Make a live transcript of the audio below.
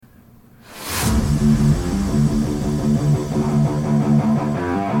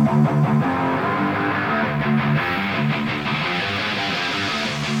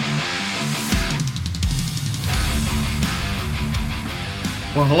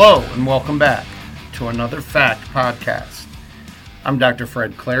Well, hello and welcome back to another Fact Podcast. I'm Dr.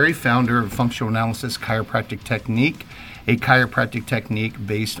 Fred Clary, founder of Functional Analysis Chiropractic Technique, a chiropractic technique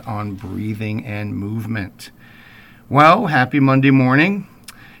based on breathing and movement. Well, happy Monday morning.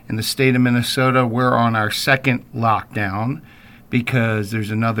 In the state of Minnesota, we're on our second lockdown because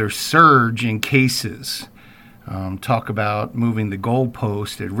there's another surge in cases. Talk about moving the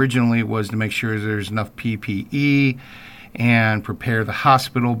goalpost. It originally was to make sure there's enough PPE and prepare the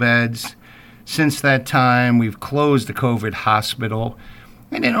hospital beds. Since that time, we've closed the COVID hospital,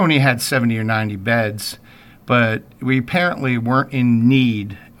 and it only had 70 or 90 beds, but we apparently weren't in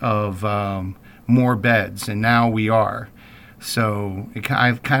need of more beds, and now we are. So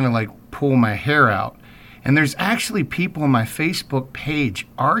I kind of like pull my hair out. And there's actually people on my Facebook page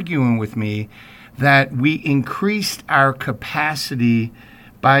arguing with me that we increased our capacity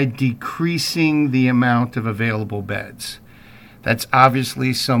by decreasing the amount of available beds. That's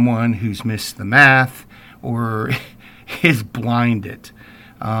obviously someone who's missed the math or is blinded.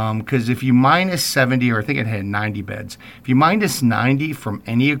 Because if you minus 70, or I think it had 90 beds, if you minus 90 from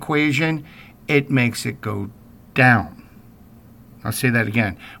any equation, it makes it go down. I'll say that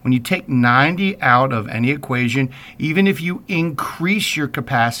again. When you take 90 out of any equation, even if you increase your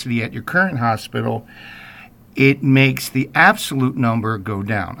capacity at your current hospital, it makes the absolute number go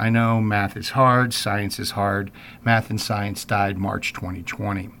down. I know math is hard, science is hard. Math and science died March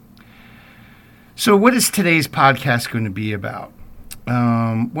 2020. So what is today's podcast going to be about?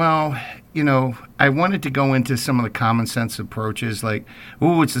 I wanted to go into some of the common sense approaches like,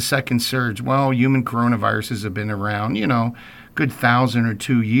 it's the second surge. Well, human coronaviruses have been around, good 1,000 or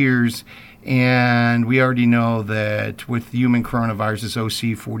 2 years. And we already know that with human coronaviruses,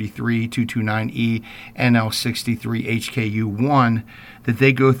 OC43, 229E, NL63, HKU1, that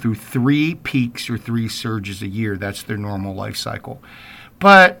they go through 3 peaks or 3 surges a year. That's their normal life cycle.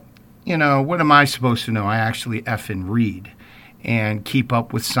 But, what am I supposed to know? I actually effing read and keep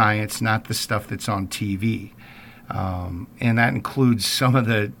up with science, not the stuff that's on TV. And that includes some of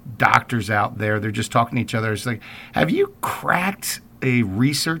the doctors out there. They're just talking to each other. It's like, have you cracked a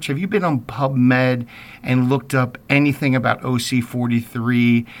research? Have you been on PubMed and looked up anything about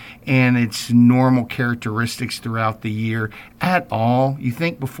OC43 and its normal characteristics throughout the year at all? You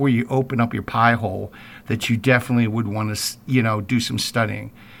think before you open up your pie hole that you definitely would want to, do some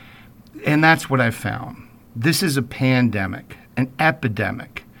studying. And that's what I found. This is a pandemic, an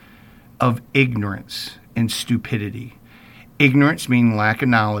epidemic of ignorance and stupidity. Ignorance meaning lack of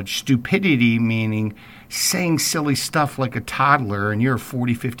knowledge. Stupidity meaning saying silly stuff like a toddler and you're a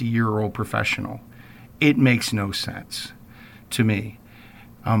 40, 50-year-old professional. It makes no sense to me.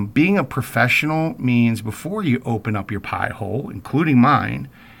 Being a professional means before you open up your pie hole, including mine,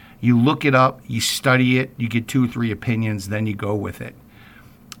 you look it up, you study it, you get 2 or 3 opinions, then you go with it.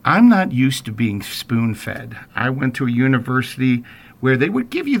 I'm not used to being spoon-fed. I went to a university where they would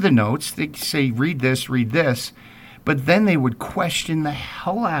give you the notes. They'd say, read this, but then they would question the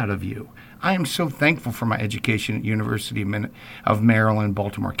hell out of you. I am so thankful for my education at University of Maryland,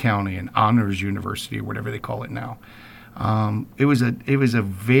 Baltimore County, and Honors University, or whatever they call it now. It was a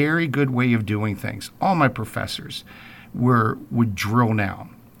very good way of doing things. All my professors would drill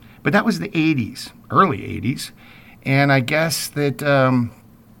down. But that was the 80s, early 80s, and I guess that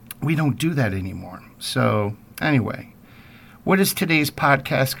we don't do that anymore. So anyway, what is today's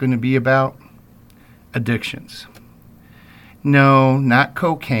podcast going to be about? Addictions. No, not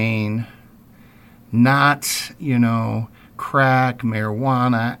cocaine, not, crack,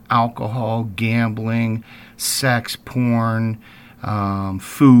 marijuana, alcohol, gambling, sex, porn,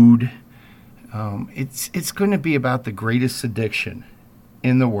 food. It's going to be about the greatest addiction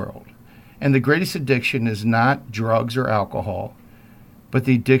in the world. And the greatest addiction is not drugs or alcohol, but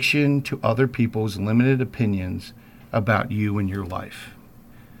the addiction to other people's limited opinions about you and your life.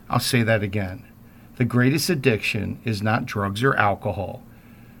 I'll say that again. The greatest addiction is not drugs or alcohol,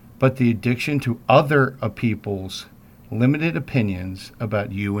 but the addiction to other people's limited opinions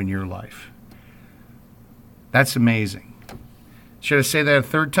about you and your life. That's amazing. Should I say that a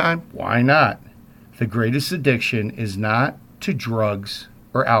third time? Why not? The greatest addiction is not to drugs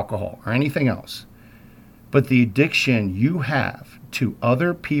or alcohol or anything else, but the addiction you have to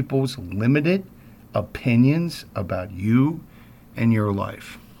other people's limited opinions about you and your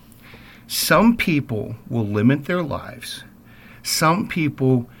life. Some people will limit their lives. Some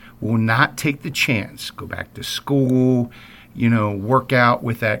people will not take the chance, go back to school, work out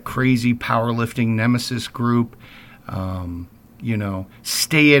with that crazy powerlifting nemesis group,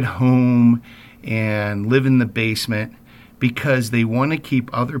 stay at home and live in the basement because they want to keep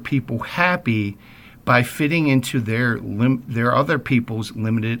other people happy by fitting into their other people's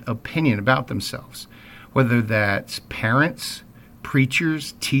limited opinion about themselves, whether that's parents,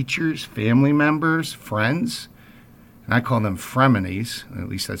 preachers, teachers, family members, friends. And I call them frenemies, at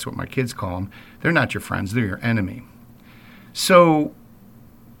least that's what my kids call them. They're not your friends, they're your enemy. So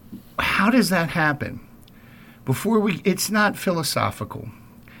how does that happen? It's not philosophical.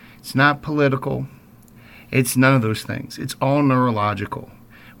 It's not political. It's none of those things. It's all neurological.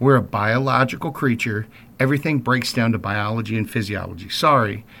 We're a biological creature. Everything breaks down to biology and physiology.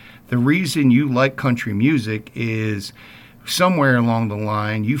 Sorry. The reason you like country music is somewhere along the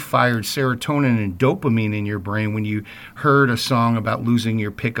line you fired serotonin and dopamine in your brain when you heard a song about losing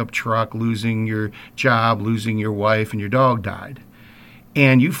your pickup truck, losing your job, losing your wife, and your dog died.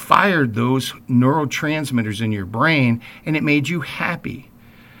 And you fired those neurotransmitters in your brain, and it made you happy.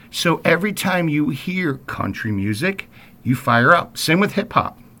 So every time you hear country music, you fire up. Same with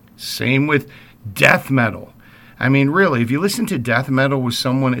hip-hop. Same with death metal. I mean, really, if you listen to death metal where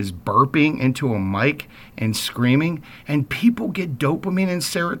someone is burping into a mic and screaming, and people get dopamine and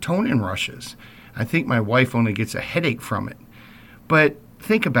serotonin rushes. I think my wife only gets a headache from it. But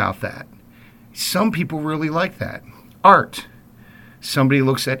think about that. Some people really like that. Art. Somebody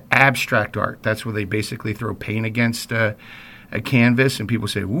looks at abstract art. That's where they basically throw paint against a canvas and people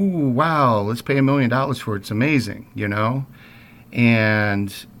say, ooh, wow, let's pay $1 million for it. It's amazing, you know?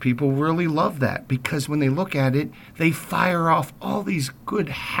 And people really love that because when they look at it, they fire off all these good,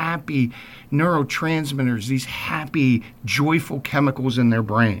 happy neurotransmitters, these happy, joyful chemicals in their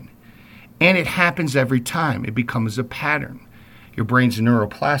brain. And it happens every time. It becomes a pattern. Your brain's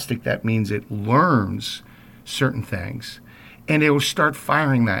neuroplastic. That means it learns certain things. And it will start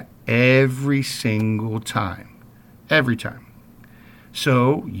firing that every single time. Every time.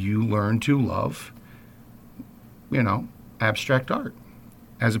 So you learn to love, abstract art,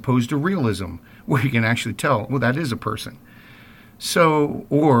 as opposed to realism, where you can actually tell, well, that is a person. So,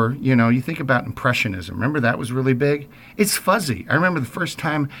 or, you think about Impressionism. Remember that was really big? It's fuzzy. I remember the first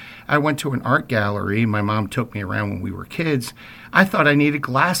time I went to an art gallery, my mom took me around when we were kids, I thought I needed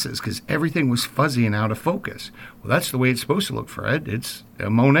glasses because everything was fuzzy and out of focus. Well, that's the way it's supposed to look, Fred. It's a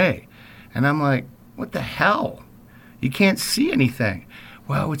Monet. And I'm like, what the hell? You can't see anything.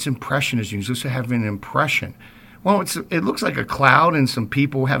 Well, it's Impressionism. You're supposed to have an impression. Well, it looks like a cloud and some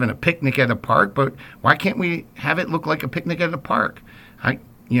people having a picnic at a park, but why can't we have it look like a picnic at a park?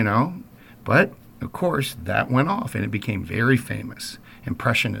 But, of course, that went off and it became very famous,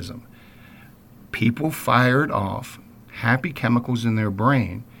 Impressionism. People fired off happy chemicals in their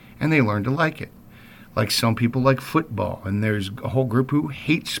brain and they learned to like it. Like some people like football, and there's a whole group who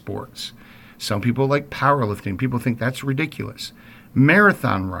hate sports. Some people like powerlifting. People think that's ridiculous.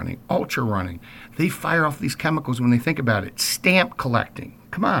 Marathon running, ultra running, they fire off these chemicals when they think about it. Stamp collecting,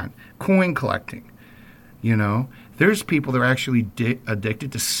 come on, coin collecting. There's people that are actually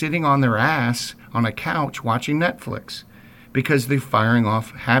addicted to sitting on their ass on a couch watching Netflix because they're firing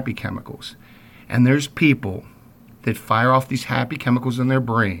off happy chemicals. And there's people that fire off these happy chemicals in their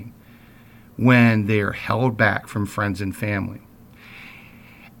brain when they're held back from friends and family.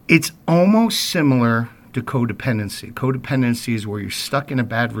 It's almost similar to codependency. Codependency is where you're stuck in a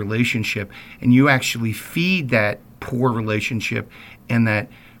bad relationship and you actually feed that poor relationship and that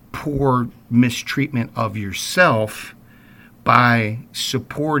poor mistreatment of yourself by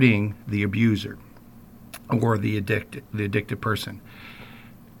supporting the abuser or the addicted person.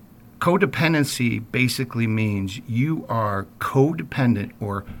 Codependency basically means you are codependent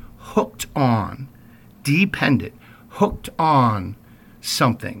or hooked on, dependent, hooked on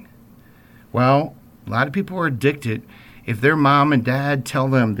something. Well, a lot of people are addicted. If their mom and dad tell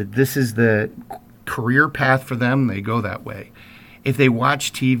them that this is the career path for them, they go that way. If they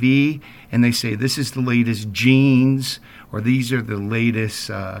watch TV and they say this is the latest jeans or these are the latest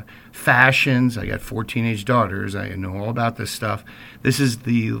fashions, I got 4 teenage daughters, I know all about this stuff. This is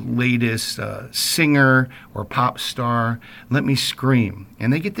the latest singer or pop star, let me scream.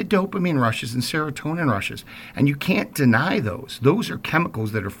 And they get the dopamine rushes and serotonin rushes. And you can't deny those. Those are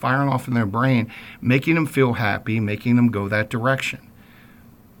chemicals that are firing off in their brain, making them feel happy, making them go that direction.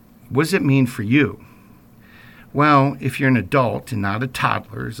 What does it mean for you? Well, if you're an adult and not a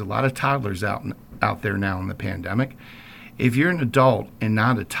toddler, there's a lot of toddlers out there now in the pandemic. If you're an adult and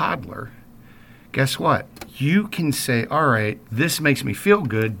not a toddler, guess what? You can say, all right, this makes me feel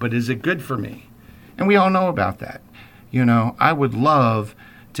good, but is it good for me? And we all know about that. I would love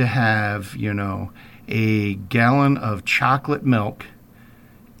to have, a gallon of chocolate milk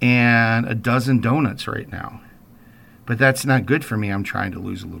and a dozen donuts right now. But that's not good for me. I'm trying to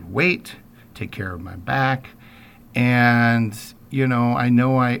lose a little weight, take care of my back. And I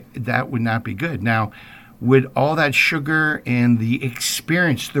know that would not be good. Now, with all that sugar and the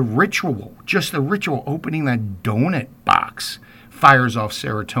experience, the ritual, just the ritual, opening that donut box fires off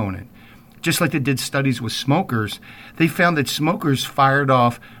serotonin. Just like they did studies with smokers, they found that smokers fired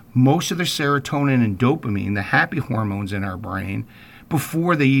off most of their serotonin and dopamine, the happy hormones in our brain,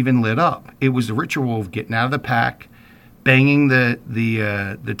 before they even lit up. It was the ritual of getting out of the pack, banging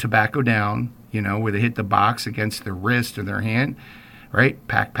the tobacco down, where they hit the box against their wrist or their hand, right?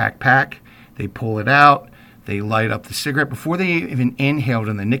 Pack, pack, pack. They pull it out. They light up the cigarette. Before they even inhaled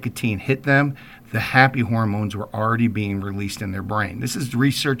and the nicotine hit them, the happy hormones were already being released in their brain. This is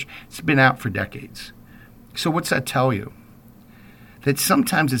research. It's been out for decades. So what's that tell you? That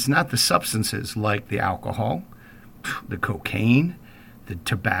sometimes it's not the substances like the alcohol, the cocaine, the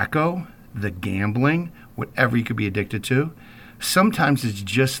tobacco, the gambling, whatever you could be addicted to. Sometimes it's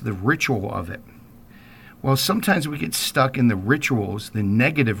just the ritual of it. Well, sometimes we get stuck in the rituals, the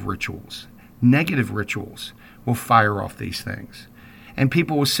negative rituals. Negative rituals will fire off these things. And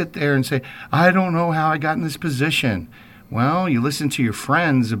people will sit there and say, I don't know how I got in this position. Well, you listen to your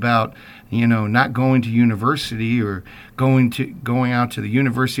friends about, not going to university or going out to the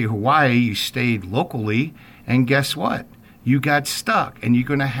University of Hawaii. You stayed locally, and guess what? You got stuck, and you're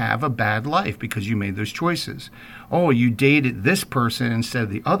going to have a bad life because you made those choices. Oh, you dated this person instead of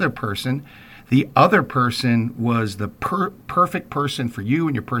the other person. The other person was the perfect person for you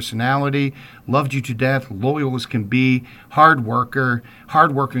and your personality, loved you to death, loyal as can be,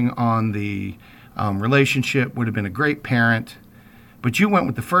 hardworking on the relationship, would have been a great parent. But you went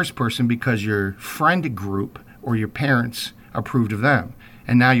with the first person because your friend group or your parents approved of them.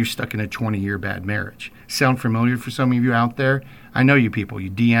 And now you're stuck in a 20-year bad marriage. Sound familiar for some of you out there? I know you people.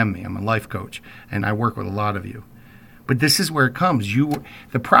 You DM me. I'm a life coach, and I work with a lot of you. But this is where it comes.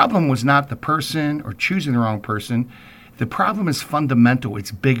 The problem was not the person or choosing the wrong person. The problem is fundamental.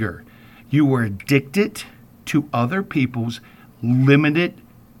 It's bigger. You were addicted to other people's limited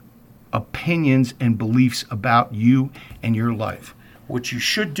opinions and beliefs about you and your life. What you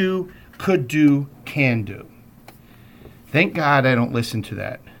should do, could do, can do. Thank God I don't listen to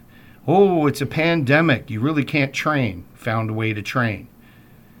that. Oh, it's a pandemic. You really can't train. Found a way to train.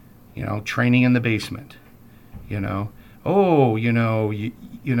 Training in the basement. Oh,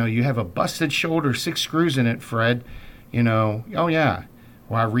 you have a busted shoulder, 6 screws in it, Fred. Oh yeah.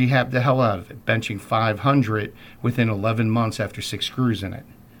 Well, I rehabbed the hell out of it, benching 500 within 11 months after 6 screws in it.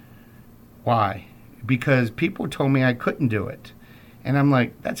 Why? Because people told me I couldn't do it. And I'm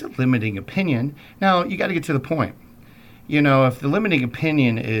like, that's a limiting opinion. Now, you got to get to the point. If the limiting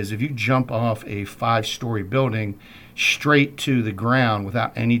opinion is if you jump off a 5-story building straight to the ground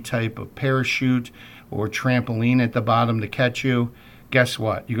without any type of parachute or trampoline at the bottom to catch you, guess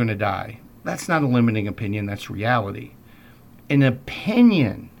what? You're going to die. That's not a limiting opinion. That's reality. An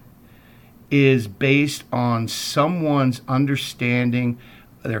opinion is based on someone's understanding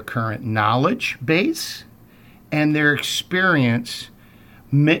their current knowledge base and their experience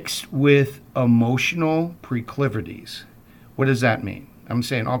mixed with emotional proclivities. What does that mean? I'm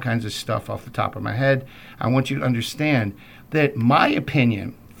saying all kinds of stuff off the top of my head. I want you to understand that my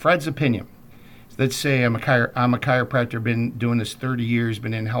opinion, Fred's opinion, let's say I'm a chiropractor, been doing this 30 years,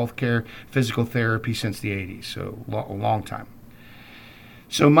 been in healthcare, physical therapy since the 80s, so a long time.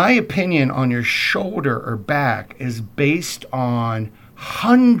 So my opinion on your shoulder or back is based on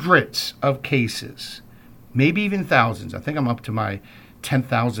hundreds of cases, maybe even thousands. I think I'm up to my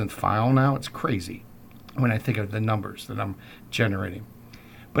 10,000th file now. It's crazy when I think of the numbers that I'm generating.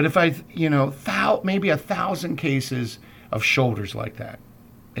 But if I, maybe 1,000 cases of shoulders like that,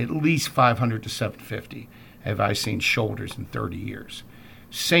 at least 500 to 750 have I seen shoulders in 30 years.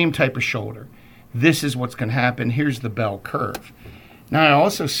 Same type of shoulder. This is what's going to happen. Here's the bell curve. Now, I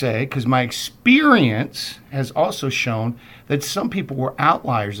also say, because my experience has also shown that some people were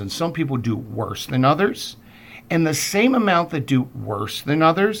outliers and some people do worse than others. And the same amount that do worse than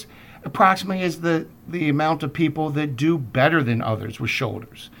others approximately is the amount of people that do better than others with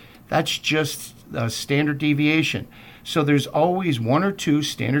shoulders. That's just a standard deviation. So there's always 1 or 2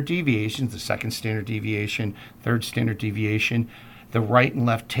 standard deviations, the second standard deviation, third standard deviation, the right and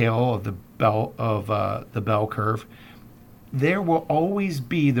left tail of the bell curve. There will always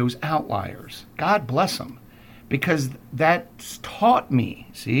be those outliers. God bless them, because that's taught me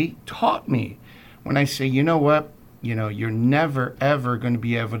when I say, you know what, you're never, ever going to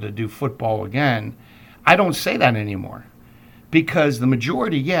be able to do football again. I don't say that anymore, because the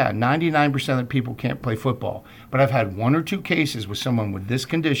majority, 99% of the people can't play football. But I've had 1 or 2 cases with someone with this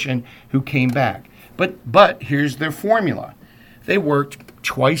condition who came back. But here's their formula. They worked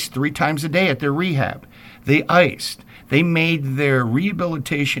twice, 3 times a day at their rehab. They iced. They made their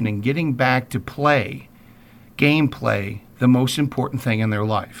rehabilitation and getting back to play, gameplay, the most important thing in their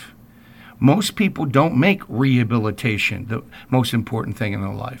life. Most people don't make rehabilitation the most important thing in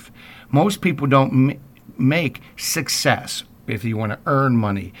their life. Most people don't make success, if you want to earn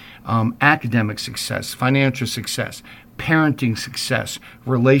money, academic success, financial success, parenting success,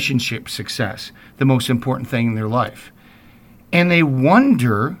 relationship success, the most important thing in their life. And they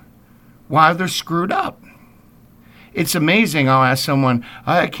wonder why they're screwed up. It's amazing. I'll ask someone,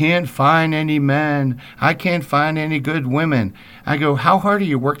 I can't find any men. I can't find any good women. I go, how hard are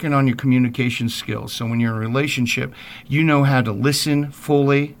you working on your communication skills? So when you're in a relationship, you know how to listen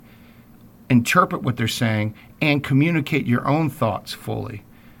fully, interpret what they're saying, and communicate your own thoughts fully.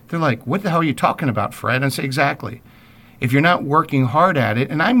 They're like, what the hell are you talking about, Fred? And I say, exactly. If you're not working hard at it,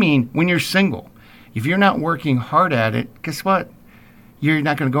 and I mean when you're single, if you're not working hard at it, guess what? You're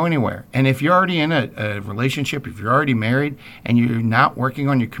not going to go anywhere. And if you're already in a relationship, if you're already married, and you're not working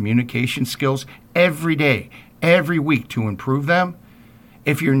on your communication skills every day, every week to improve them,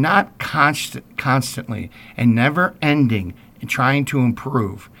 if you're not constantly and never ending and trying to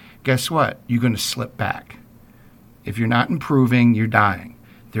improve, guess what? You're going to slip back. If you're not improving, you're dying.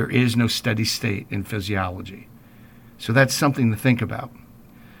 There is no steady state in physiology. So that's something to think about.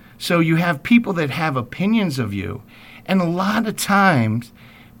 So you have people that have opinions of you, and a lot of times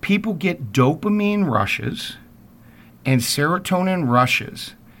people get dopamine rushes and serotonin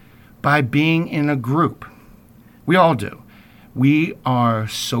rushes by being in a group. We all do. We are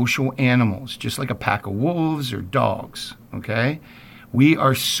social animals, just like a pack of wolves or dogs, okay? We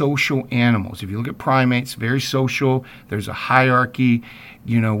are social animals. If you look at primates, very social. There's a hierarchy.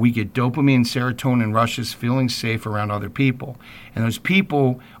 We get dopamine and serotonin rushes feeling safe around other people. And those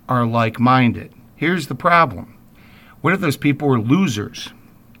people are like-minded. Here's the problem. What if those people are losers?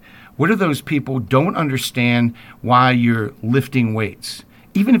 What if those people don't understand why you're lifting weights?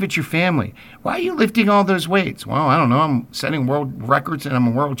 Even if it's your family. Why are you lifting all those weights? Well, I don't know. I'm setting world records and I'm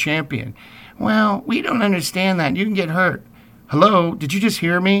a world champion. Well, we don't understand that. You can get hurt. Hello, did you just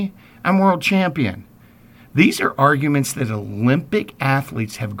hear me? I'm world champion. These are arguments that Olympic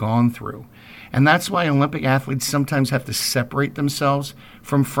athletes have gone through. And that's why Olympic athletes sometimes have to separate themselves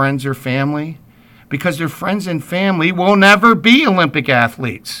from friends or family, because their friends and family will never be Olympic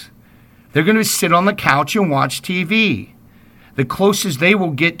athletes. They're going to sit on the couch and watch TV. The closest they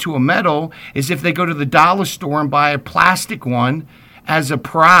will get to a medal is if they go to the dollar store and buy a plastic one as a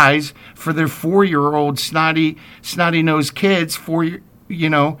prize for their 4-year-old snotty-nosed kid's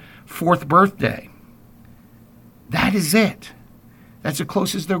fourth birthday. That is it. That's the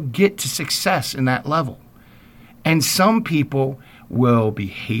closest they'll get to success in that level. And some people will be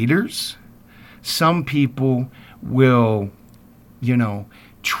haters. Some people will,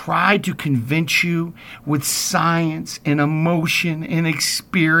 try to convince you with science and emotion and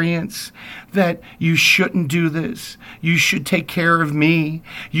experience that you shouldn't do this. You should take care of me.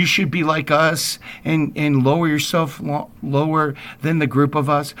 You should be like us and lower yourself lower than the group of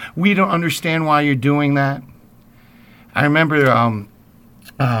us. We don't understand why you're doing that. I remember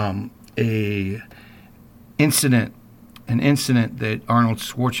an incident that Arnold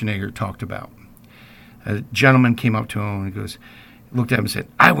Schwarzenegger talked about. A gentleman came up to him and looked at him and said,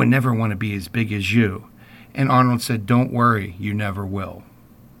 I would never want to be as big as you. And Arnold said, don't worry, you never will.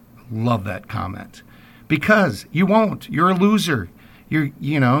 Love that comment. Because you won't. You're a loser.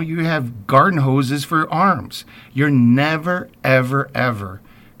 You have garden hoses for arms. You're never, ever, ever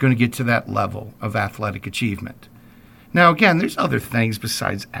going to get to that level of athletic achievement. Now, again, there's other things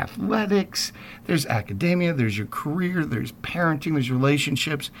besides athletics. There's academia, there's your career, there's parenting, there's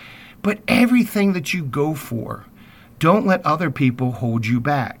relationships. But everything that you go for, don't let other people hold you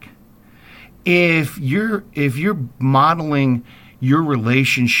back. If you're modeling your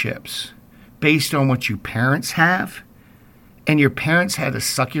relationships based on what your parents have, and your parents had a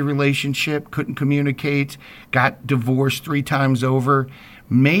sucky relationship, couldn't communicate, got divorced 3 times over,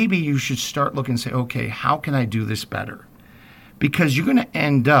 maybe you should start looking and say, okay, how can I do this better? Because you're going to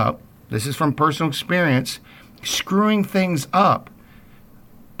end up, this is from personal experience, screwing things up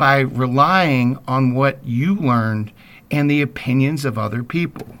by relying on what you learned and the opinions of other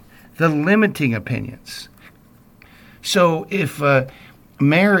people, the limiting opinions. So if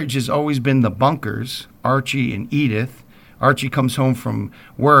marriage has always been the bunkers, Archie and Edith, Archie comes home from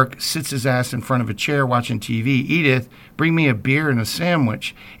work, sits his ass in front of a chair watching TV. Edith, bring me a beer and a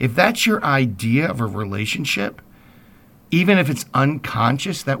sandwich. If that's your idea of a relationship, even if it's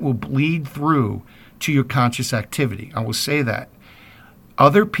unconscious, that will bleed through to your conscious activity. I will say that.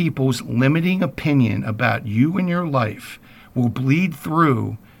 Other people's limiting opinion about you and your life will bleed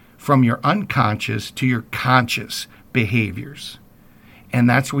through from your unconscious to your conscious behaviors. And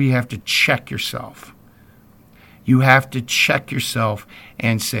that's where you have to check yourself. You have to check yourself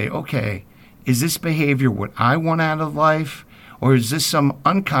and say, okay, is this behavior what I want out of life? Or is this some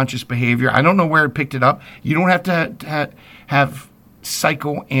unconscious behavior? I don't know where I picked it up. You don't have to have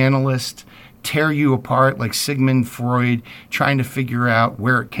psychoanalysts tear you apart like Sigmund Freud trying to figure out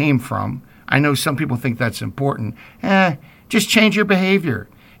where it came from. I know some people think that's important. Just change your behavior.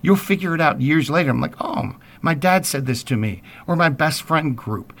 You'll figure it out years later. I'm like, oh, my dad said this to me, or my best friend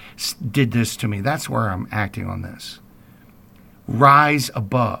group did this to me. That's where I'm acting on this. Rise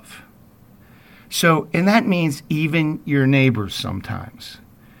above. So, and that means even your neighbors sometimes.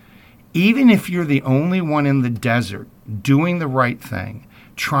 Even if you're the only one in the desert doing the right thing,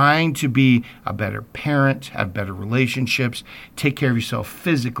 trying to be a better parent, have better relationships, take care of yourself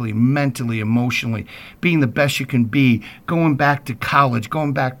physically, mentally, emotionally, being the best you can be, going back to college,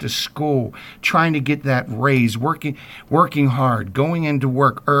 going back to school, trying to get that raise, working hard, going into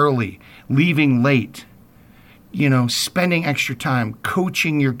work early, leaving late, spending extra time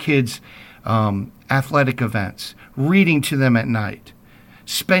coaching your kids' athletic events, reading to them at night,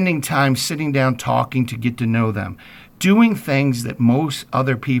 spending time sitting down talking to get to know them, doing things that most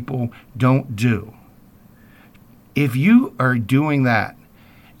other people don't do. If you are doing that,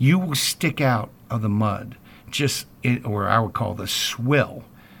 you will stick out of the mud, or I would call the swill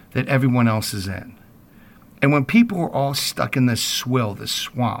that everyone else is in. And when people are all stuck in this swill, this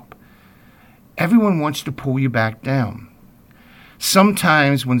swamp, everyone wants to pull you back down.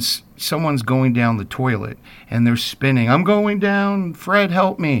 Sometimes when someone's going down the toilet and they're spinning, I'm going down, Fred,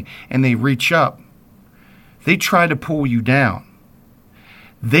 help me, and they reach up, they try to pull you down.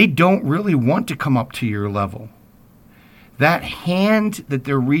 They don't really want to come up to your level. That hand that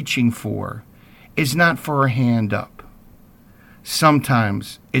they're reaching for is not for a hand up.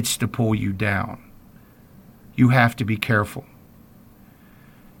 Sometimes it's to pull you down. You have to be careful.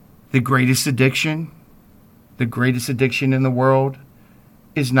 The greatest addiction in the world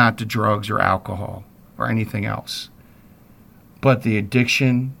is not to drugs or alcohol or anything else, but the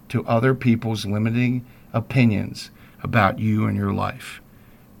addiction to other people's limiting opinions about you and your life.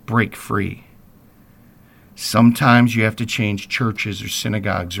 Break free. Sometimes you have to change churches or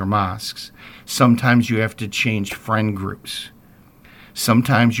synagogues or mosques. Sometimes you have to change friend groups.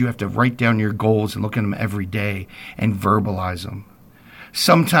 Sometimes you have to write down your goals and look at them every day and verbalize them.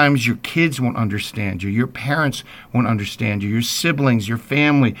 Sometimes your kids won't understand you. Your parents won't understand you. Your siblings, your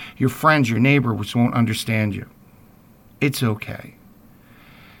family, your friends, your neighbors won't understand you. It's okay.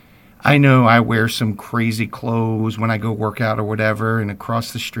 I know I wear some crazy clothes when I go work out or whatever, and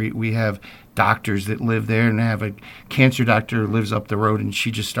across the street we have doctors that live there, and I have a cancer doctor who lives up the road, and she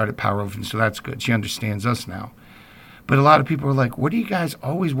just started powerlifting, so that's good. She understands us now. But a lot of people are like, what are you guys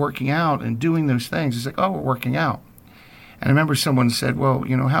always working out and doing those things? It's like, oh, we're working out. And I remember someone said, well,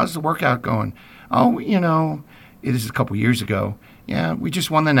 how's the workout going? Oh, it is a couple years ago. Yeah, we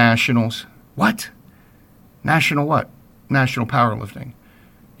just won the nationals. What? National what? National powerlifting.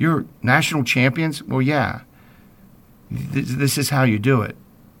 You're national champions? Well, yeah. This is how you do it.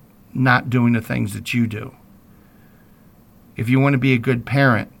 Not doing the things that you do. If you want to be a good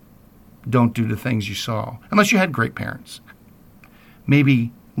parent, don't do the things you saw. Unless you had great parents.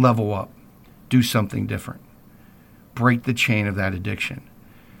 Maybe level up. Do something different. Break the chain of that addiction.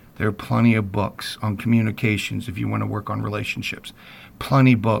 There are plenty of books on communications if you want to work on relationships.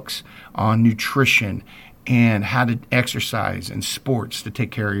 Plenty of books on nutrition and how to exercise and sports to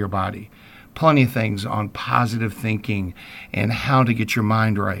take care of your body. Plenty of things on positive thinking and how to get your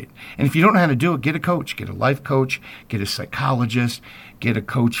mind right. And if you don't know how to do it, get a coach. Get a life coach. Get a psychologist. Get a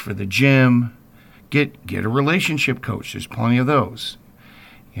coach for the gym. Get a relationship coach. There's plenty of those.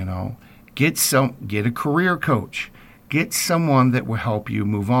 Get a career coach. Get someone that will help you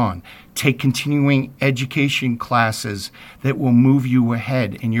move on. Take continuing education classes that will move you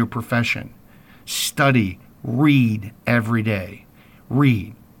ahead in your profession. Study, read every day.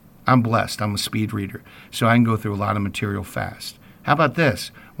 Read. I'm blessed. I'm a speed reader, so I can go through a lot of material fast. How about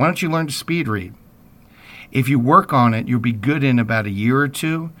this? Why don't you learn to speed read? If you work on it, you'll be good in about a year or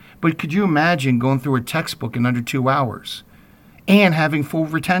two. But could you imagine going through a textbook in under 2 hours and having full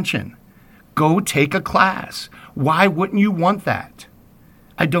retention? Go take a class. Why wouldn't you want that?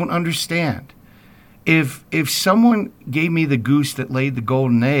 I don't understand. If someone gave me the goose that laid the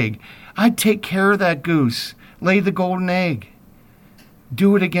golden egg, I'd take care of that goose. Lay the golden egg.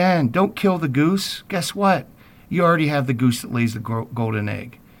 Do it again. Don't kill the goose. Guess what? You already have the goose that lays the golden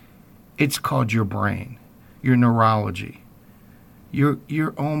egg. It's called your brain, your neurology.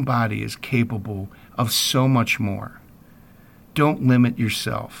 Your own body is capable of so much more. Don't limit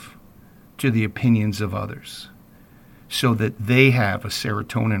yourself to the opinions of others so that they have a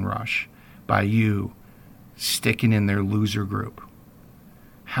serotonin rush by you sticking in their loser group.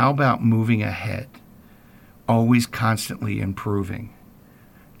 How about moving ahead? Always constantly improving.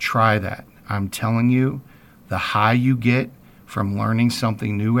 Try that. I'm telling you, the high you get from learning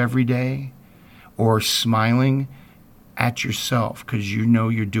something new every day or smiling at yourself because you know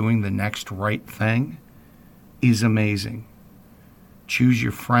you're doing the next right thing is amazing. Choose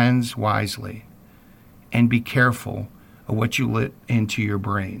your friends wisely and be careful of what you let into your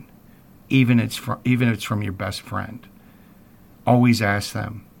brain, even if it's from your best friend. Always ask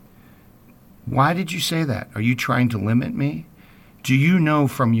them, why did you say that? Are you trying to limit me? Do you know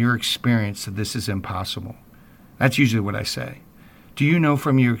from your experience that this is impossible? That's usually what I say. Do you know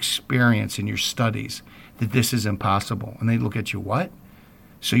from your experience and your studies that this is impossible? And they look at you, what?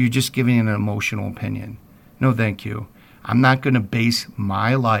 So you're just giving an emotional opinion. No, thank you. I'm not going to base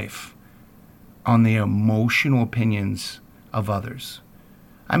my life on the emotional opinions of others.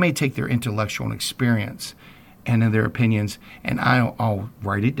 I may take their intellectual experience and their opinions, and I'll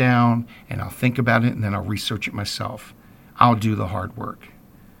write it down, and I'll think about it, and then I'll research it myself. I'll do the hard work.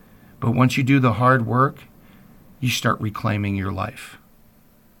 But once you do the hard work, you start reclaiming your life.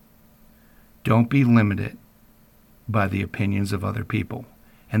 Don't be limited by the opinions of other people.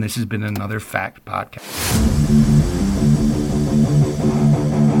 And this has been another Fact Podcast.